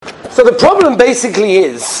So the problem basically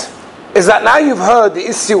is that now you've heard the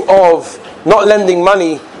issue of not lending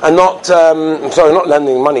money and not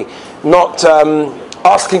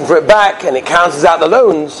asking for it back, and it cancels out the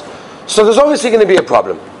loans. So there's obviously going to be a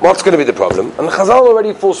problem. What's going to be the problem? And Chazal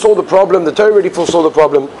already foresaw the problem, the Torah already foresaw the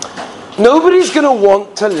problem. Nobody's going to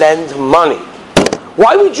want to lend money.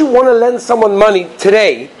 Why would you want to lend someone money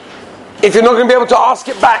today if you're not going to be able to ask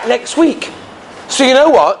it back next week? So you know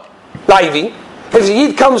what, Levi, if the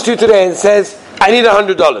Yid comes to you today and says, I need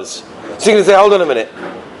 $100, so you're going to say, hold on a minute,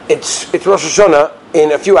 it's Rosh Hashanah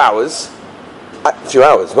in a few hours.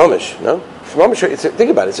 Mamish, no? Think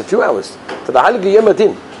about it, it's a few hours. For the Halig Yom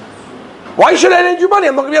Adin. Why should I lend you money?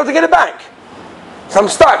 I'm not going to be able to get it back. So I'm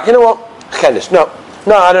stuck. You know what?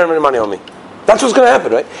 No, I don't have any money on me. That's what's going to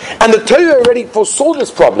happen, right? And the Torah already foresaw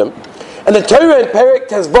this problem. And the Torah in Perek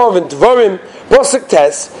Tezvav and Dvarim, Posuk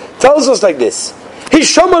Tes, tells us like this.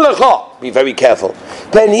 Hishama lecha. Be very careful.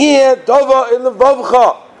 Peniyeh dava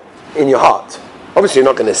ilevavcha. In your heart. Obviously you're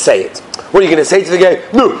not going to say it. What are you going to say to the guy?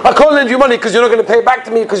 No, I can't lend you money because you're not going to pay it back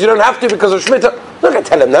to me because you don't have to because of Shemitah. You're not going to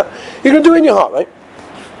tell him that. You're going to do it in your heart, right?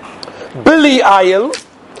 Billy Ayel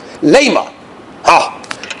Lema.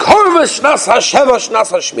 Korva shnas hasheva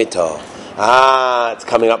shnas hashmita. It's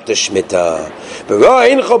coming up to Shemitah.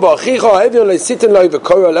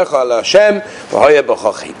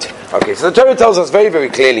 Okay, so the Torah tells us very, very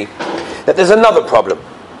clearly that there's another problem.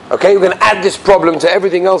 Okay, we're going to add this problem to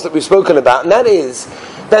everything else that we've spoken about, and that is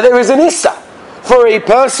that there is an issa for a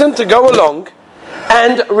person to go along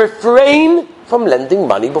and refrain from lending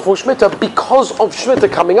money before Shemitah because of Shemitah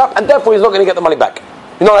coming up, and therefore he's not going to get the money back.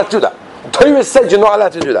 You're not allowed to do that. The Torah said you're not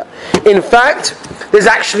allowed to do that. In fact, there's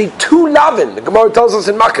actually two lavin. The Gemara tells us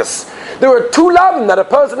in Makkas. There are two lavin that a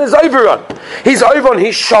person is over on. He's over on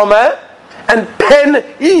his shomeh and pen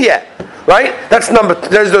iyeh. Right? There's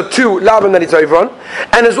the two lavin that he's over on.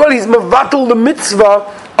 And as well, he's mevatel the mitzvah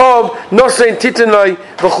of nosein titanoi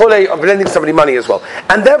v'cholei, of lending somebody money as well.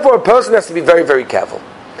 And therefore, a person has to be very, very careful.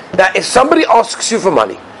 That if somebody asks you for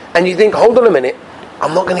money, and you think, hold on a minute,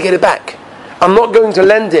 I'm not going to get it back. I'm not going to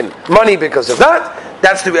lend him money because of that.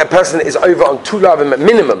 That's a person that is over on two lavim at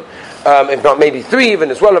minimum, if not maybe three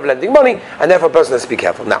even as well of lending money, and therefore a person has to be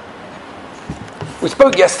careful. Now, we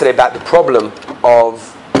spoke yesterday about the problem of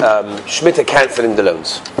Shemitah cancelling the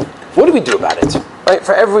loans. What do we do about it? Right?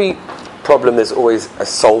 For every problem, there's always a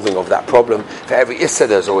solving of that problem. For every issa,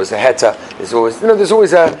 there's always a heta.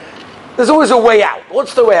 There's always a way out.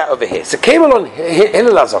 What's the way out over here? So came along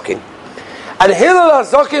Hillel HaZaken, and Hillel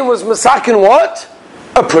HaZaken was masakin what?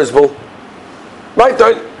 A prisbal. Right?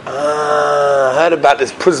 I heard about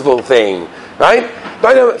this prisbal thing. Right?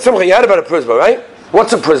 Something you heard about a prisbal, right?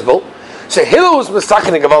 What's a prisbal? So Hillel was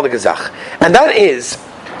masakin a gaval gezach, and that is,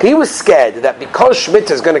 he was scared that because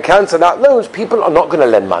Shemitah is going to cancel out loans, people are not going to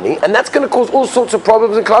lend money, and that's going to cause all sorts of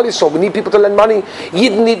problems in Klal Yisrael. We need people to lend money,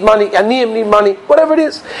 Yidden need money, Aniyim need money, whatever it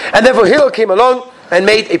is. And therefore Hillel came along and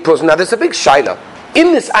made a prosbul. Now there's a big shaila.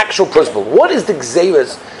 In this actual prosbul, what is the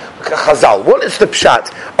Gzeiras Chazal? What is the pshat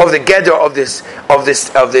of the Geder of this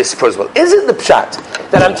prosbul? Is it the pshat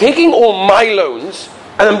that I'm taking all my loans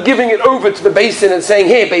and I'm giving it over to the Beis Din and saying,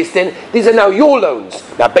 here Beis Din, these are now your loans.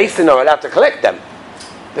 Now Beis Din are allowed to collect them.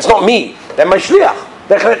 It's not me. They're my shliach.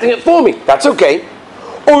 They're collecting it for me. That's okay.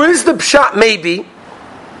 Or is the pshat maybe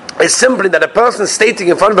is simply that a person stating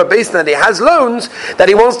in front of a Beis Din that he has loans that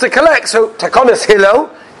he wants to collect, so Takonis Hillel,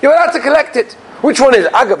 you're allowed to collect it. Which one is?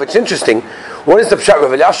 Agav, it's interesting. What is the pshat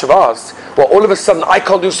Rav Elyashiv asked? Well, all of a sudden I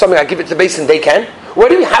can't do something, I give it to the Beis Din, they can? Where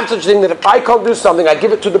do we have such a thing that if I can't do something, I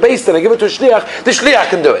give it to the Beis Din, I give it to a shliach, the shliach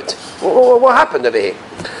can do it? What happened over here?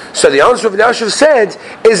 So the answer Rav Elyashiv said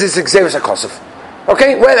is it's Gzeiras HaKosov.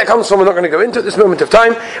 Okay, where that comes from we're not going to go into at this moment of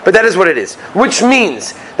time, but that is what it is. Which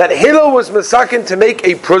means that Hillel was masakin to make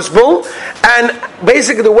a prosbul, and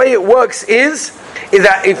basically the way it works is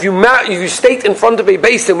that if you state in front of a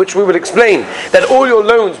Beis Din, which we will explain, that all your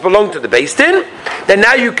loans belong to the Beis Din, then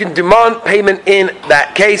now you can demand payment in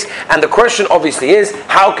that case, and the question obviously is,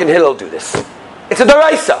 how can Hillel do this? It's a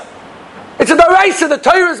daraisa. It's a daraisa. The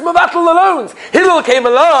Torah is mevatel the loans. Hillel came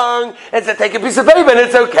along and said, take a piece of paper and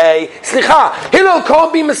it's okay. Slicha. Hillel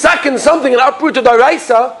can't be masakin something and uproot a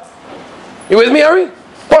daraisa. You with me, Ari?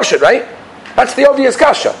 Push it, right? That's the obvious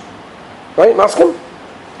kasha. Right, Maskim?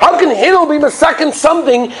 How can Hillel be masakin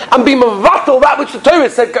something and be mevatel that which the Torah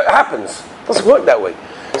said happens? It doesn't work that way.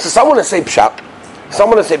 So someone to say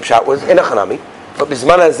pshat was in a chanami, but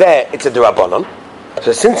bisman hazeh it's a derabanan.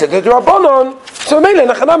 So since it's a derabanan, so Mele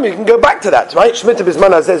Nachanami, you can go back to that, right? Shemitah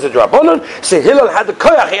Bisman Hazeh is a derabanan. So Hillel had the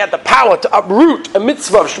koyach, he had the power to uproot a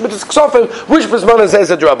mitzvah of Shemitah's Ksofim, which Bisman Hazeh is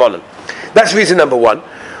a derabanan. That's reason number one.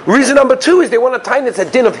 Reason number two is they want to tie it's a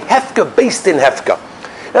din of hefka, based in hefka.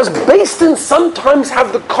 Now, based in sometimes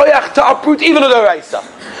have the koyach to uproot even a doraisa.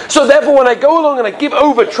 So therefore, when I go along and I give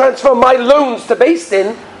over, transfer my loans to based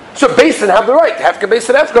in, so based in have the right, hefka, based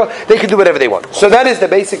in hefka, they can do whatever they want. So that is the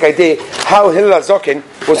basic idea how Hillel HaZokin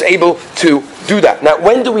was able to do that. Now,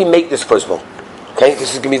 when do we make this principle? Okay,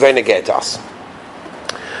 this is going to be very negative to us.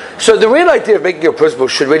 So the real idea of making a principle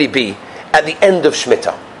should really be at the end of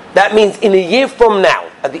Shemitah. That means in a year from now,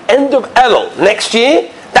 at the end of Elul next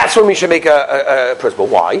year, that's when we should make a principle.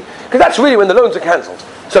 Why? Because that's really when the loans are cancelled.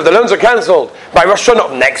 So if the loans are cancelled by Rosh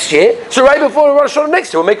Hashanah of next year, so right before Rosh Hashanah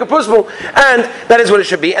next year, we'll make a principle. And that is what it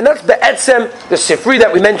should be. And that's the Etzem, the Sifri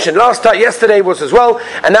that we mentioned yesterday was as well.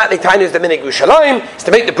 And that the time is the Minig Yerushalayim, is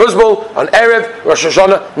to make the principle on Erev Rosh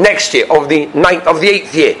Hashanah next year, of the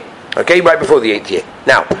 8th year. Okay, right before the 8th year.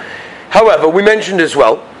 Now, however, we mentioned as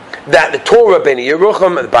well that the Torah, Bnei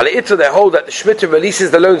Yerucham, and the Balei Itza, they hold that the Shemitah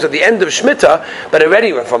releases the loans at the end of Shemitah, but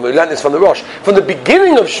already, we learned this from the Rosh, from the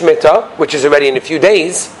beginning of Shemitah, which is already in a few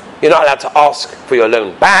days, you're not allowed to ask for your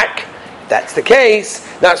loan back. If that's the case,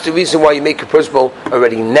 that's the reason why you make a principle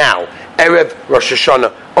already now, Erev Rosh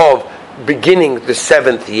Hashanah of beginning the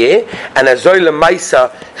 7th year, and Azoy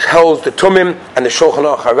Lemaisa holds the Tumim and the Shulchan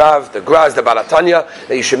Aruch Harav, the Graz, the Balatanya,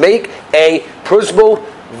 that you should make a principle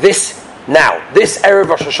this now. This Erev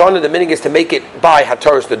Rosh Hashanah, the meaning is to make it by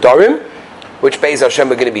Hataras Nedarim, which Be'ez Hashem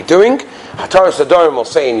we're going to be doing. Hataras Nedarim we'll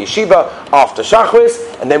say in Yeshiva after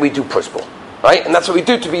Shachris, and then we do principle. Right? And that's what we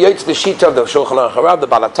do to be yotz the Shita of the Shulchan Aruch Harav, the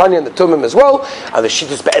Balatanya, and the Tumim as well, and the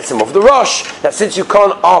Shitas Be'etzim of the Rosh, that since you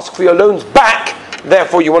can't ask for your loans back,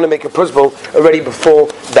 therefore you want to make a principle already before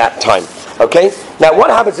that time. Okay? Now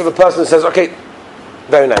what happens if a person says, okay,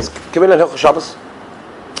 very nice, can we learn Hilchos Shabbos?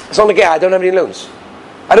 It's on the guy, I don't have any loans.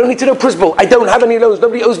 I don't need to know principle. I don't have any loans.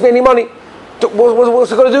 Nobody owes me any money.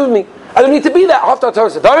 What's it going to do with me? I don't need to be there. After I Torah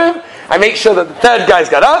Sedarim, I make sure that the third guy's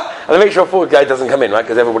got up, and I make sure the fourth guy doesn't come in, right?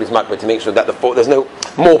 Because everybody's makbid to make sure that there's no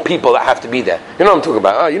more people that have to be there. You know what I'm talking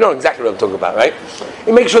about? Oh, you know exactly what I'm talking about, right?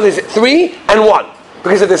 You make sure there's 3 and 1.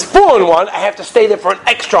 Because if there's 4 and 1, I have to stay there for an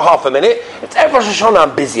extra half a minute. It's every Rosh Hashanah,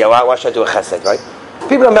 I'm busy. Why should I do a chesed, right?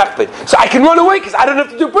 People are makbid. So I can run away because I don't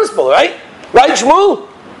have to do principle, right? Right, Shmuel?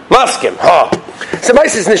 Maskim. So my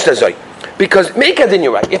is Nishna Zoy. Because make a din,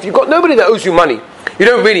 you're right. If you've got nobody that owes you money, you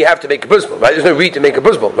don't really have to make a principle, right? There's no read to make a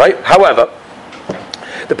principle, right? However,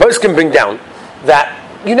 the post can bring down that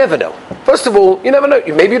you never know. First of all, you never know.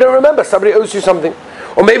 Maybe you don't remember. Somebody owes you something.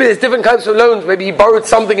 Or maybe there's different kinds of loans. Maybe he borrowed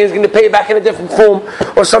something and he's going to pay it back in a different form,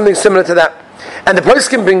 or something similar to that. And the post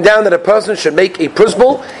can bring down that a person should make a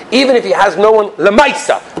principle, even if he has no one,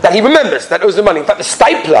 lemaisa, that he remembers, that owes the money. In fact, the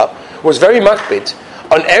Stipler was very makbid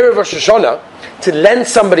on Erev Rosh Hashanah to lend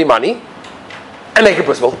somebody money and make a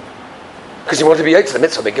principle. Because he wanted to be yotz the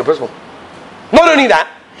mitzvah, make a principle. Not only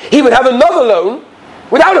that, he would have another loan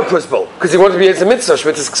without a principle, because he wanted to be yotz the mitzvah,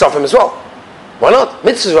 shmitzvahs ksafim as well. Why not?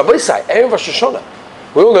 Mitzvahs Rabbi Sai, Erev Rosh Hashanah.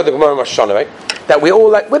 We all know the Gemara in Rosh Hashanah, right? That we're all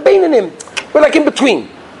like, we're baining him. We're like in between.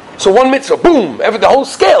 So one mitzvah, boom, the whole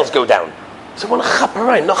scales go down. So one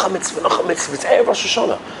chaparine, nocha mitzvah, it's Erev Rosh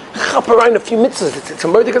Hashanah. Chaparine, a few mitzvahs, it's a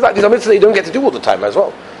murder, because these are mitzvahs that you don't get to do all the time as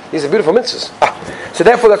well. These are beautiful mitzvahs. So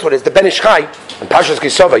therefore that's what it is. The Ben Ish Chai, and Parshas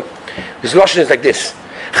Kisavai, his lashon is like this.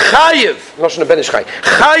 Chayiv, lashon of Ben Ish Chai,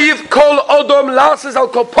 Chayiv kol odom lasses al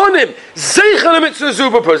koponim, zeichel mitzvah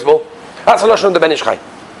zuba principle. That's the lashon of the Ben Ish Chai.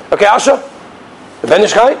 Okay, Asha? The Ben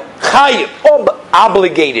Ish Chai? Chayiv,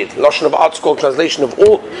 obligated. Lashon of Art School translation of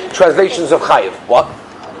all translations of Chayiv. What?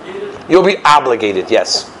 You'll be obligated,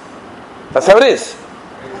 yes. That's how it is.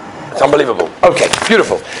 It's unbelievable. Okay,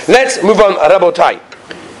 beautiful. Let's move on, Rabotai.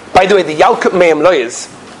 By the way, the Yalkut Me'em Loyes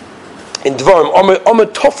in Dvarim, Omer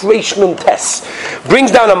Tov Reish Nun Tes,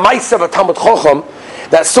 brings down a Maisa of a Talmud Chacham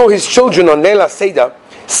that saw his children on Leila Seder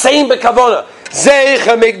saying Bekavona,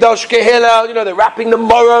 Zeicha Mikdash Kehilel, they're wrapping the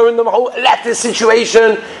morrow in the whole lattice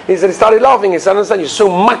situation. He said, he started laughing. He said, understand, you're so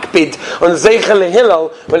makbid on Zeicha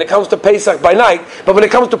Lehilel when it comes to Pesach by night, but when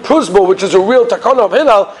it comes to Prusbul, which is a real takana of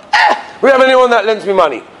Hillel, we have anyone that lends me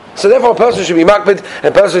money. So therefore a person should be makbid, and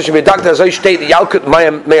a person should be doctor, as I state the Yalkut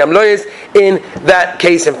Me'em Loyes in that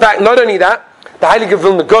case. In fact, not only that, the Heilige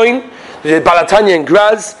Vilna Gaon, the Balatanya and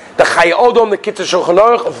Graz, the Chayei Odom, the Kitzur Shulchan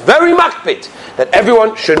Aruch, very makbid that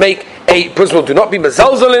everyone should make a principle. Do not be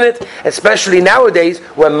mezalzel in it, especially nowadays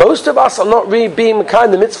when most of us are not really being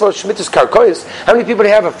kind the mitzvah of Shemitah's Karkois. How many people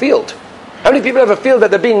have a field? How many people have a field that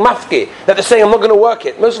they're being mafki, that they're saying, I'm not going to work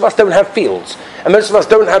it? Most of us don't have fields. And most of us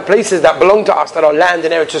don't have places that belong to us that are land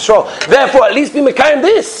in Eretz Yisrael. Therefore, at least be mekayim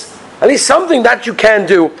this. At least something that you can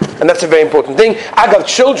do, and that's a very important thing. Agav,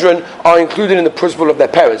 children are included in the prusbul of their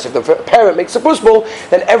parents. If the parent makes a prusbul,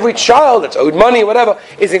 then every child that's owed money or whatever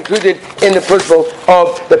is included in the prusbul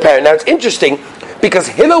of the parent. Now it's interesting, because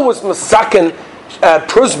Hillel was masaken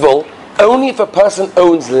prusbul only if a person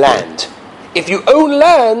owns land. If you own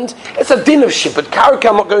land, it's a din of shibud karka.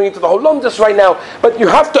 I'm not going into the whole lomdus right now, but you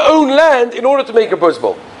have to own land in order to make a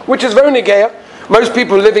prusbul, which is very negeya. Most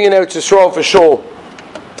people living in Eretz Yisrael for sure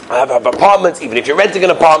have apartments. Even if you're renting an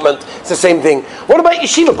apartment, it's the same thing. What about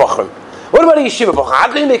yeshiva bochum? What about a yeshiva bochum? How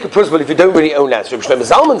can you make a prusbul if you don't really own land? So Shlomo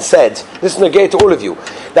Zalman said, this is negeya to all of you,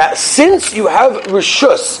 that since you have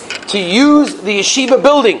reshus to use the yeshiva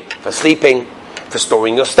building for sleeping, for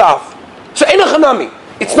storing your stuff, so enochanami,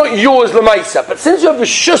 it's not yours lemaisa, but since you have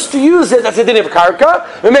reshus to use it, that's a din of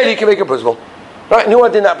karka, and maybe you can make a prusbul. Right,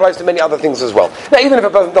 and that applies to many other things as well. Now, even if a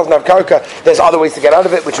person doesn't have karka, there's other ways to get out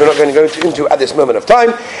of it, which we're not going to go into at this moment of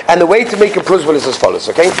time. And the way to make a prusbul is as follows,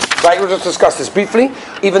 okay? Right, we'll just discuss this briefly.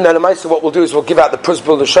 Even though the Maisa, what we'll do is we'll give out the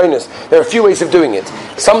prusbul l'shonos. There are a few ways of doing it.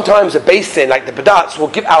 Sometimes a beis din, like the badats, will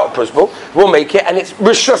give out a prusbul, we'll make it, and it's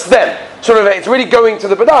rishus them. Sort of, it's really going to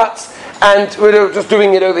the badats, and we're just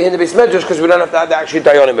doing it over here in the Beis Medrash because we don't have to have actually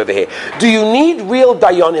dayanim over here. Do you need real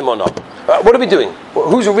dayanim or not? What are we doing?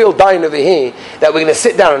 Who's a real dayan over here that we're going to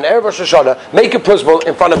sit down on Erev Rosh Hashanah, make a prusbul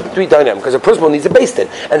in front of 3 dayanim? Because a prusbul needs a beis din,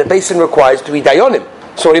 and the beis din requires 3 dayanim.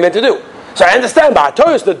 So what are you meant to do? So I understand, but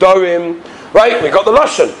Torah's the Dorim, right? We got the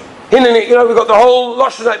Lashon. We've got the whole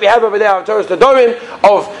Lashon that we have over there, Torah's the Dorim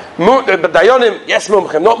of dayanim, yes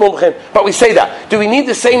mumchim, not mumchim, but we say that. Do we need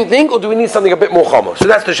the same thing, or do we need something a bit more chomo? So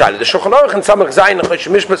that's the shayla. The Shulchan Aruch and Samach Zayin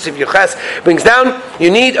Mishpat Sif Yuches brings down,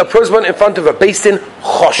 you need a prusbul in front of a beis din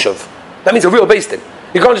choshev. That means a real beis din.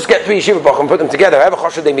 You can't just get 3 yeshiva bochum and put them together, however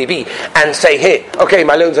choshev they may be, and say, here, okay,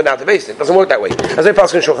 my loans are now to beis din. It doesn't work that way. As I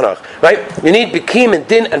pass in Shulchan Aruch, right? You need bikim and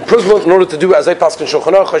din and prusbul in order to do it as I pass in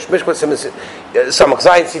Shulchan Aruch, Mishpat Samach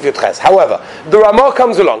Zayin Sif Yuches. However, the Ramah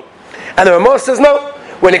comes along, and the Ramah says, no,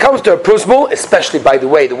 when it comes to a prusbul, especially, by the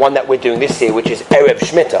way, the one that we're doing this year, which is Erev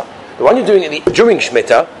Shemitah, the one you're doing during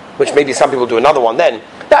Shemitah, which maybe some people do another one then,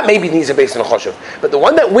 that maybe needs a beis din choshev. But the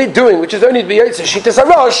one that we're doing, which is only the B'yotze Shitas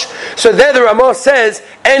HaRosh, so there the Ramah says,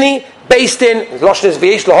 any beis din, Lashon is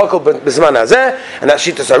v'yesh lahakol b'zman hazeh, and that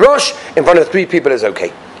Shitas HaRosh, in front of 3 people is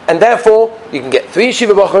okay. And therefore, you can get 3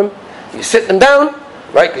 yeshiva bochum, you sit them down,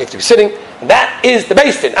 right, you have to be sitting, that is the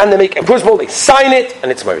beis din, and they make a prusbul, they sign it,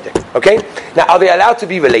 and it's meridik. Okay? Now, are they allowed to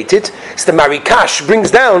be related? So the Marikash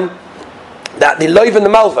brings down that the loiv and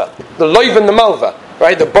the malva,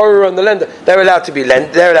 right, the borrower and the lender, they're allowed to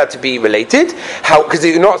be related. How? Because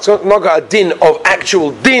you're not got a din of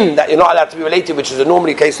actual din that you're not allowed to be related, which is a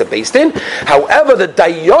normally case of beis din. However, the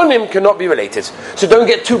dayanim cannot be related. So don't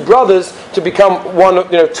get 2 brothers to become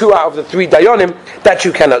 2 out of the 3 dayanim. That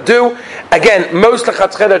you cannot do. Again, most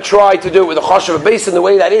lechatchila try to do it with a choshev of beis din. The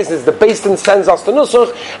way that is the beis din sends us to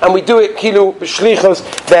nusach, and we do it kilu b'shlichos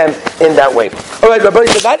them in that way. All right, Rabbi,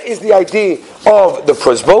 so that is the idea of the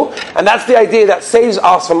prusbul, and that's the idea that saves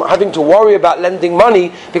us from having to worry about lending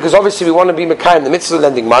money, because obviously we want to be mekayim the mitzvah of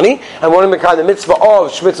lending money, and we want to mekayim the mitzvah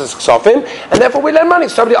of shmitzas ksafim, and therefore we lend money.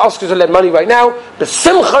 If somebody asks you to lend money right now,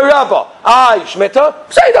 b'simcha rabba, shmita,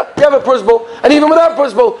 pseida, you have a prusbul, and even without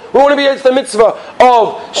prusbul, we want to be against the mitzvah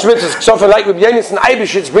of shmitzas ksafim, like Rabbi Yonis and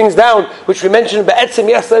Eibishitz brings down, which we mentioned be'etzim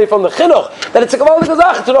yesterday from the chinuch, that it's a gavaldik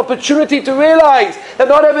azach, it's an opportunity to realize that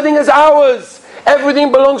not everything is ours.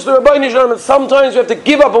 Everything belongs to Rabbeinu Shalom, and sometimes we have to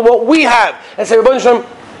give up on what we have and say, Rabbeinu Shalom,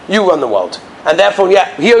 you run the world. And therefore,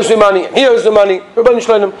 he owes me money, Rabbeinu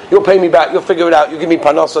Shalom, you'll pay me back, you'll figure it out, you give me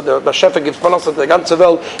panasa, the Shefer gives panasa to the ganze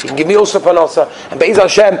Welt, you can give me also panasa, and Be'ez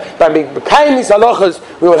Hashem, by being B'kayim these halachas,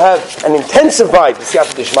 we will have an intensified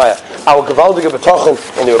B'siyata D'Shmaya, our Gevaldige B'tochen,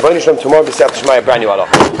 and the Rabbeinu Shalom tomorrow B'siyata D'Shmaya, brand new halach.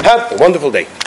 Have a wonderful day.